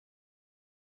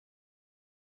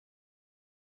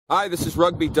Hi, this is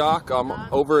Rugby Doc. I'm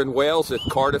over in Wales at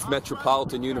Cardiff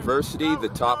Metropolitan University, the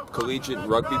top collegiate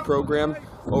rugby program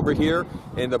over here.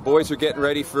 And the boys are getting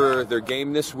ready for their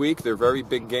game this week, their very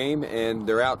big game, and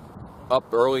they're out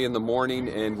up early in the morning,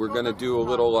 and we're going to do a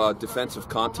little defensive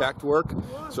contact work.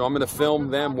 So I'm going to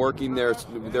film them working their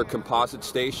composite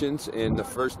stations, and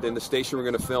the station we're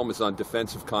going to film is on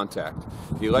defensive contact.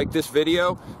 If you like this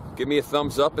video, give me a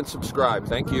thumbs up and subscribe.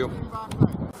 Thank you.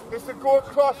 Is to go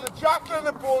across the Jackal and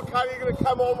the ball carrier are going to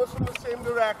come almost from the same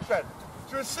direction.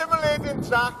 So we're simulating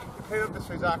Zach, play up this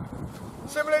way Zach,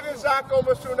 simulating Zach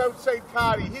almost to an outside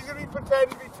carry. He's going to be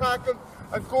pretending to be tackled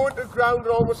and going to the ground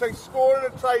and almost like scoring a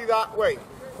try that way.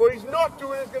 What he's not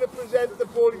doing is going to present the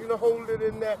ball, he's going to hold it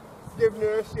in there, give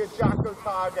Nursey a Jackal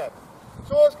target.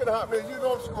 So what's going to happen is you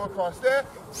don't score across there,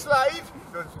 slide,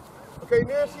 okay,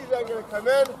 Nursey's then going to come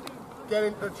in, get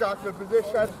into the Jackal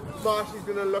position, Marcy's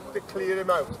going to look to clear him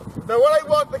out. Now what I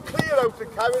want the clear out to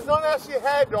come is not necessarily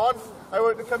head on, I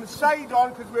want it to come side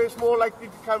on because it's more likely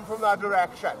to come from that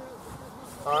direction.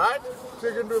 Alright, so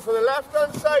you can do it for the left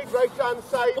hand side, right hand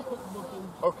side,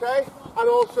 okay, and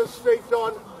also straight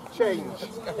on change.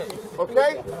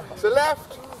 Okay, so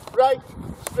left, right,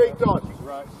 straight on.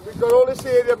 We've got all this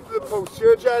area up to the post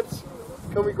here, gents.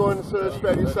 Can we go and sort of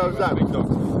spread yourselves out?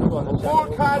 Ball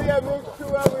carrier, make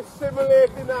sure we're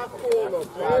simulating that ball up.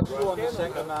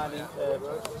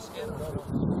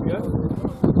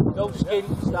 No skin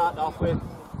to start off with.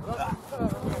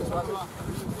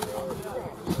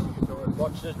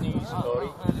 Watch the knees, Corey.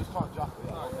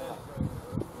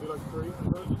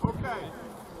 Okay,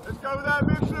 let's go there.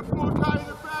 Make sure the ball carrier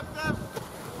the back there.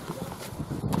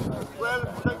 Well,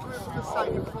 take it from the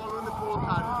side, you're following the ball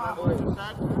carrier.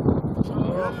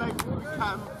 Then like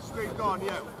come straight on,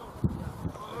 yeah.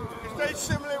 It's very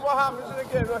similar what happens in the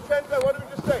game. Now, Kendra, what did we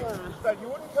just say? That you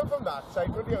wouldn't come from that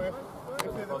side, would you?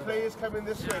 If the players come in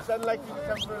this way, it's unlikely to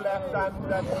come from the left hand and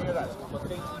left here.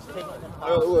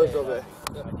 Oh, it was over there.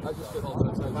 I just get on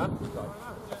the time,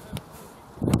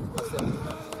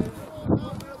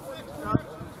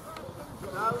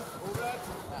 Now, over there.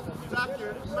 Exactly.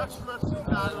 Much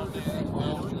narrow distance.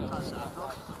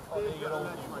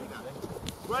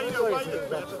 Wider,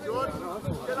 better, George.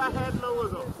 Get that head lower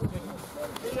though.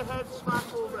 Get your head smack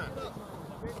over it.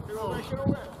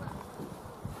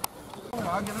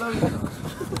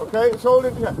 Okay, it's all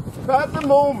in here. So at the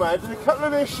moment, there's a couple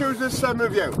of issues with some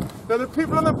of you. Now the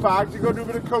people on the bags, you've got to do a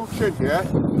bit of coaching here.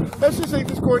 Let's just say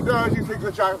just going down as you think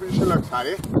the Jackal position looks,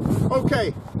 Harry.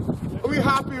 Okay, are we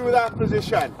happy with that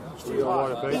position?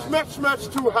 It's much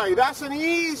too high. That's an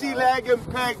easy leg and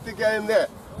peg to get in there.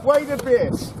 Wider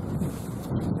base.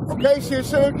 Okay, so you're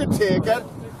sort of take it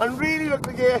and really look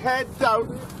to get your head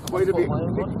down. Wider base.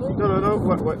 No.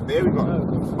 What? There we go.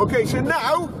 Okay, so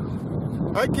now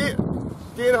I get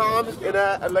arms in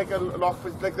a like a lock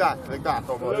like that.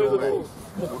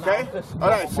 Okay?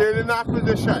 Alright, so you're in that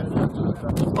position.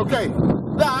 Okay,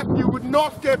 that you would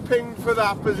not get pinged for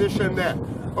that position there.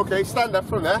 Okay, stand up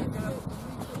from there.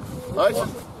 Alright, so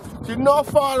you're not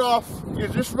far off, you're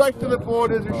just right to the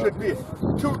board as you should be.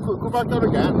 Go back down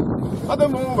again. At the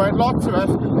moment, lots of us,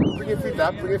 bring your feet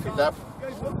up, right,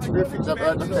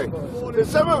 okay. So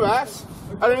some of us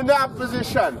are in that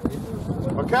position,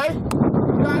 okay?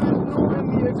 That is nowhere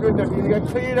near good enough. You get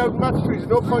cleared out much too. There's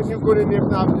no point in you going in there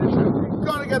from that position. You've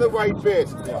got to get a wide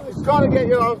base. You've got to get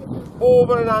your arm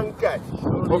over an ankle.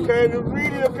 Okay, and you're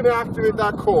really looking to activate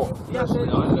that core. Yes, I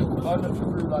look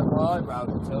through like my eyebrows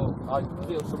until I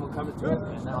feel someone coming to me,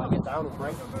 and then I get down and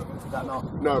break. Is that not?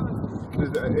 No,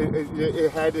 your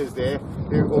head is there.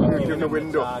 You're opening the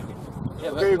window.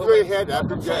 Yeah, okay, put your head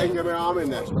up and get your arm in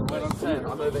there.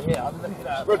 I'm over here. I'm looking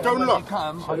at. Well, don't look.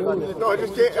 No,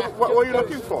 just get. What are you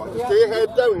looking for? Just get your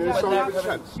head down. You're showing the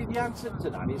chance. See, the answer to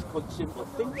that is quite simple.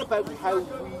 Think about how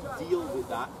we deal with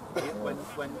that when we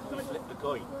flip the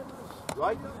coin.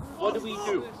 Right? What do we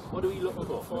do? What do we look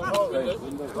for?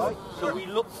 Right? So we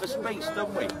look for space,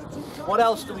 don't we? What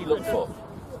else do we look for?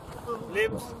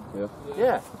 Limbs.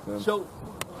 Yeah. So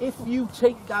if you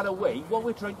take that away, what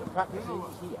we're trying to practice in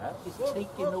here is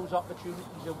taking those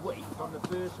opportunities away from the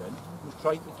person who's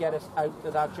trying to get us out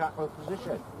of that Jackal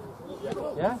position.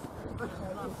 Yeah?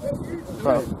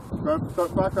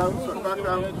 Back down.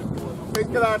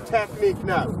 Think of that technique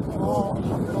now.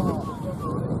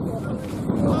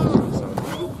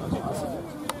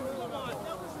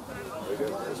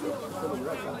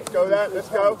 Let's go there, let's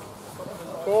go.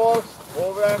 Balls,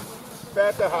 over there.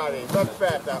 Better, Harry, much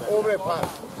better. Over it,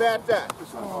 pass. Better.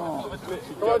 Come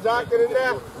on, Zach, get in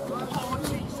there.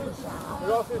 Get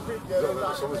off his feet, get in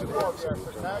there.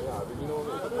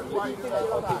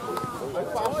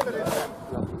 Faster in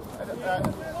there.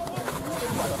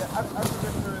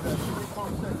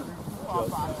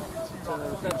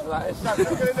 that is. Quick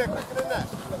in there, quick in there.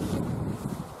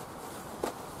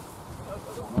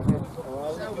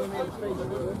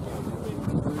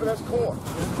 But that's court.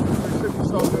 You should be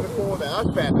starting in the corner there. That's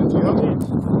better, you know?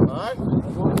 Alright?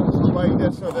 Wait,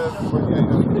 that's sort of...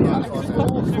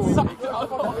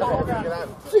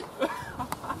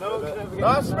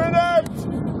 Last minute!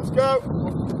 Let's go!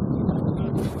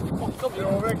 Get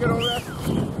over it, get over it.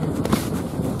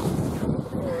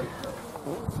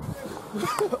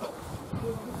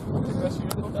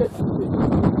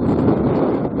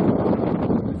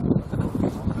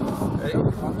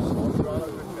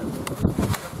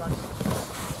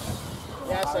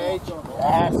 Yes, Age.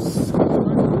 Yes!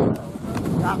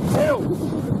 That two!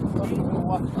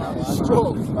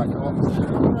 Stroke!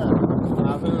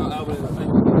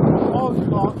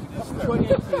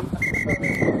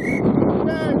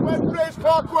 Okay, one place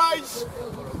clockwise!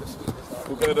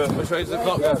 Which way is the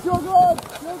clock then?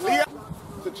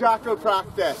 It's a jackal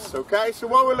practice, okay? So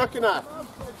what we're looking at,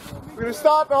 we're going to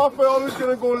start off, we're always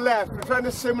going to go left. We're trying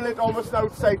to simulate almost an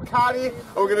outside carry,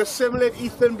 and we're going to simulate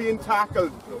Ethan being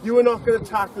tackled. You are not going to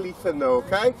tackle Ethan though,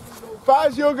 okay?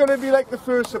 Faz, you're going to be like the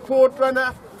first support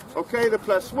runner, okay, the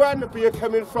 +1, but you're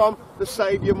coming from the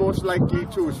side you're most likely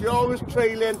to. So you're always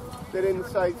trailing the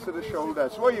insides to the shoulder.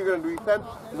 So what you're going to do, Ethan,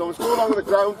 is almost go along the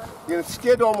ground, you're going to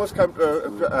skid almost come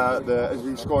as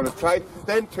you score on a try,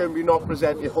 then turn, be not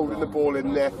present, you're holding the ball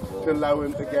in there to allow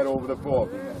him to get over the ball.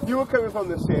 You are coming from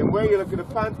the same way, you're looking to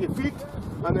plant your feet,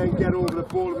 and then get over the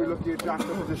ball, and we look at your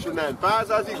jackal position then. Baz,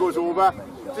 as he goes over,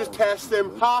 just test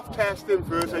him, half test him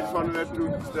first. I just wanted to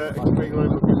explain what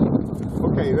I'm looking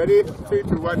for. Okay, ready? 3,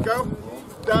 2, 1, go.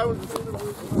 Down.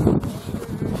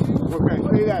 Okay,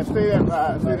 stay there, stay there,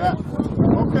 stay there.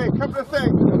 Okay, couple of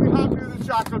things. Are we happy with the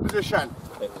jackal position?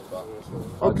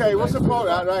 Okay, what's the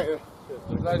problem? Right.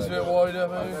 Legs a bit wider,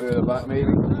 maybe. Further back,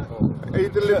 maybe. Are you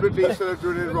deliberately sort of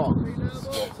doing it wrong?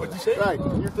 What'd you say? Right,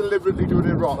 you're deliberately doing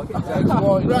it wrong.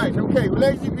 Right, okay, well,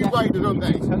 legs need to be wider, don't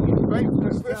they? Right,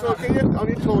 so get your, on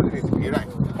your toes you need to be, right.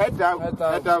 Head down,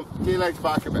 get your legs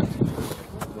back a bit.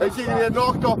 As you can get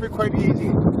knocked off it quite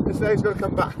easy. This leg's going to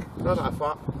come back, not that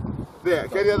far. There,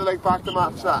 get the other leg back to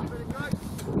match that.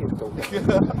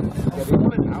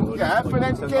 Yeah, but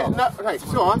then get that, right,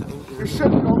 so you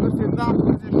should be almost in that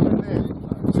position there.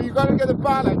 So you've got to get a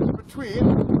balance between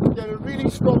getting a really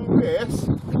strong base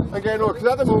and getting over, because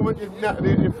at the moment your feet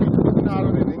are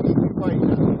narrowed in, they need to be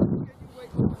wider.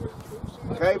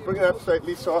 Okay, bring it up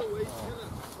slightly, so.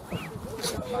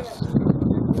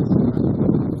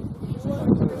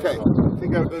 Okay,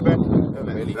 think out a little bit.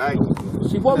 Right.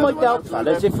 See, what might help,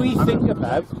 fellas, if we think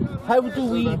about how do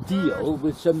we deal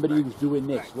with somebody who's doing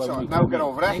this when So we now get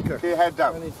over it, get your head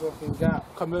down.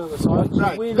 Come over the side.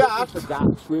 Right, we're that looking for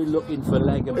gaps, we're looking for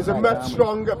leg and is a peg, much aren't we?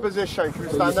 stronger position. Can you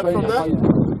stand up from there?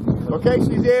 Okay, so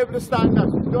he's able to stand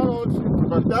up. He's not always super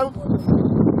back down.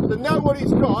 So now what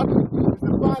he's got is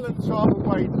the balance of a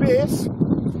wide base.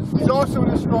 He's also in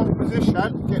a strong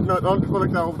position. Get not go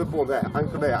like that over the ball there.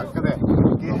 Anchor there, anchor there.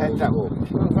 Get your head down.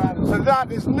 So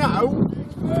that is now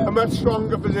a much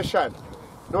stronger position.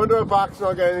 No wonder our back's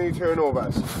not getting any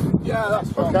turnovers. Yeah,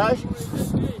 that's fine. Okay?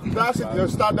 That's it. You'll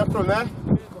stand up from there.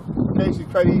 Okay, so he's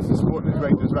quite easy supporting his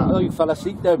weight as well. Oh, you fella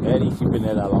sit down there, he's been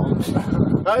there that long.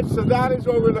 Right, so that is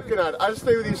what we're looking at. I'll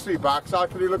stay with these three backs. I'll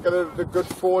actually look at the good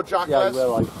 4 jacklers. Yeah,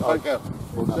 well, Thank you.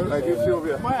 So, like you see over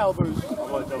here. My elbows.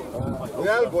 The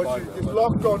elbows, it's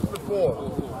locked onto the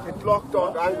ball. It's locked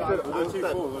on.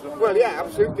 Well, yeah,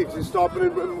 absolutely. Because it's stopping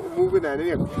and moving then.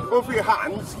 Go for your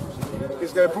hands.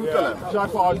 It's going to boot on them. So I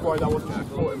thought I was going, I wasn't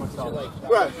supporting myself.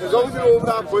 Well, as long as you're over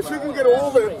that bush, we can get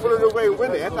over it, put it away and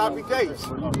win it. That'd be days.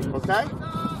 Okay?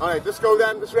 Alright, let's go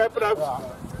then. Let's wrap it up.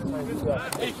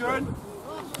 Hey, Kieran.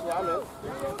 Yeah, I'm in.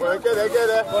 Well, get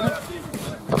there.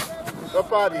 Not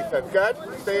bad, Ethan. Good.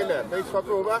 Stay in there. Please swap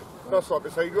over. Not swap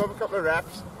it. So you do have a couple of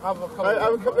reps. Have a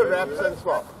couple of reps and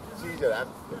swap. It's easier then.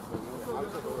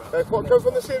 Right, come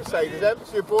from the same side as them.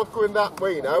 So you're both going that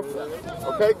way now.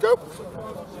 Okay, go.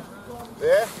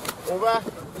 There. Over.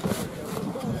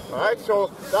 Alright, so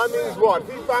that means what? If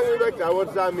he's banging right now, what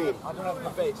does that mean? I don't have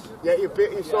my base. Yeah,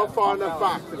 you're so far enough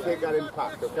back to take that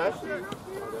impact, okay?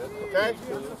 Okay?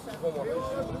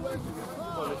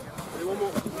 One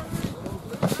more.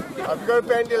 You've got to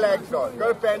bend your legs though. You've got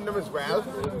to bend them as well.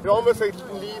 You're almost like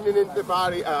leaning into the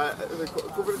body. Go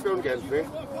for the down again, please.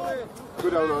 Go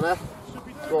down on there.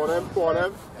 Go on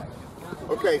them.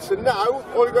 Okay, so now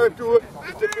all you've got to do is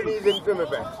stick your knees into them a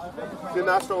bit. Then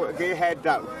that's all, get your head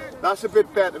down. That's a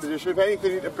bit better position. If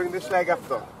anything, you need to bring this leg up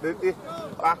though.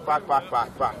 Back.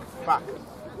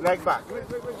 Leg back.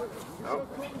 No.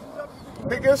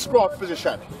 Pick your squat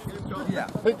position. Yeah.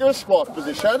 Pick your squat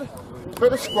position. For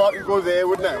the squat, you go there,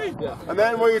 wouldn't it? Yeah. And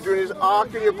then what you're doing is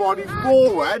arcing your body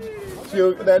forward, so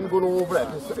you're then going over it.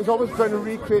 It's almost trying to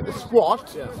recreate the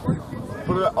squat,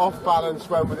 but an off balance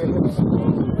one with the hips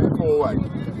forward.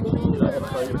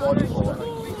 Your body forward.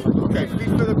 Okay,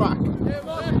 feet to the back.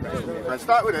 Let's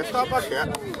start with it. Start back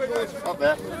here. Stop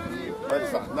there. Let's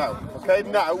start now. Okay,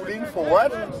 now lean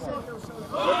forward. Lean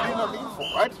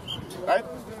forward. Right?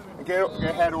 And get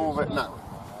your head over it now.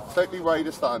 Slightly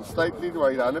wider stance, slightly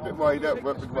wider, and a bit wider, a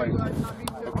bit wider.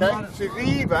 Okay? So you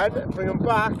even bring them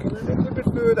back a little bit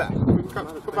further.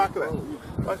 Come back a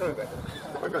bit. Back a little bit.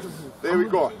 Okay. There we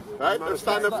go. Right? Now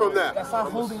stand up from there. That's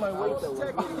not holding my weight though.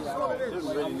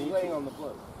 Laying on the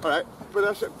floor. Alright, but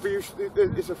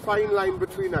it's a fine line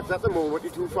between us. At the moment,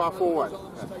 you're too far forward.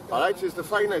 Alright, so it's the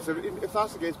fine line. So if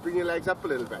that's the case, bring your legs up a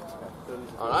little bit.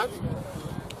 Alright?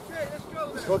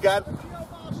 Let's go again.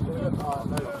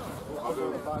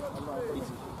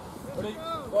 Ready?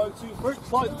 1, 2, 3,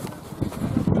 slide.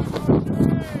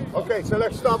 Okay, so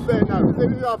let's stop there now.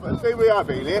 Stay where you are,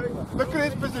 Bailey. Look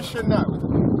at his position now.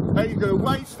 Now he's got a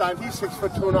wide stand. He's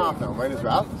 6'2.5" now, mine as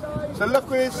well. So look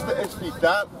where his feet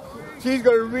are. So he's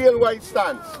got a real wide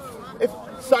stance.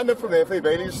 Stand up from there for you,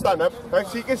 Bailey. You stand up. Right,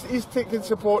 so he's taking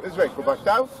support as well. Go back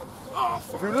down.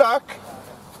 If you look,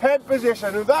 head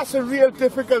position. Now that's a real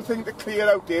difficult thing to clear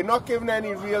out there. Not giving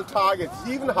any real targets. It's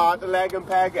even hard to leg and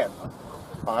peg him.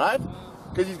 Alright?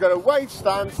 Because he's got a wide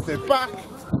stance, the back,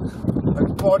 and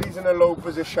his body's in a low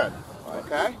position.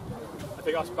 Okay? I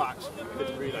think us backs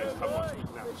didn't realise how much we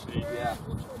can actually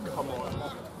come on.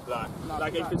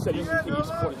 Like Ethan said, he's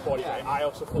supporting his body. I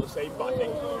also feel the same, but I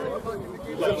think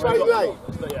it's a fine line.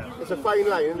 It's a fine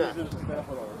line, isn't it?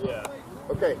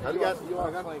 Yeah. Okay, and again.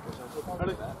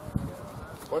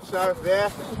 Watch now,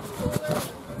 there.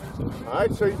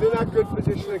 Alright, so he's in that good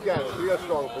position again. Real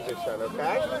strong position,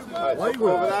 okay? Alright, so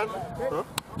over there. Huh?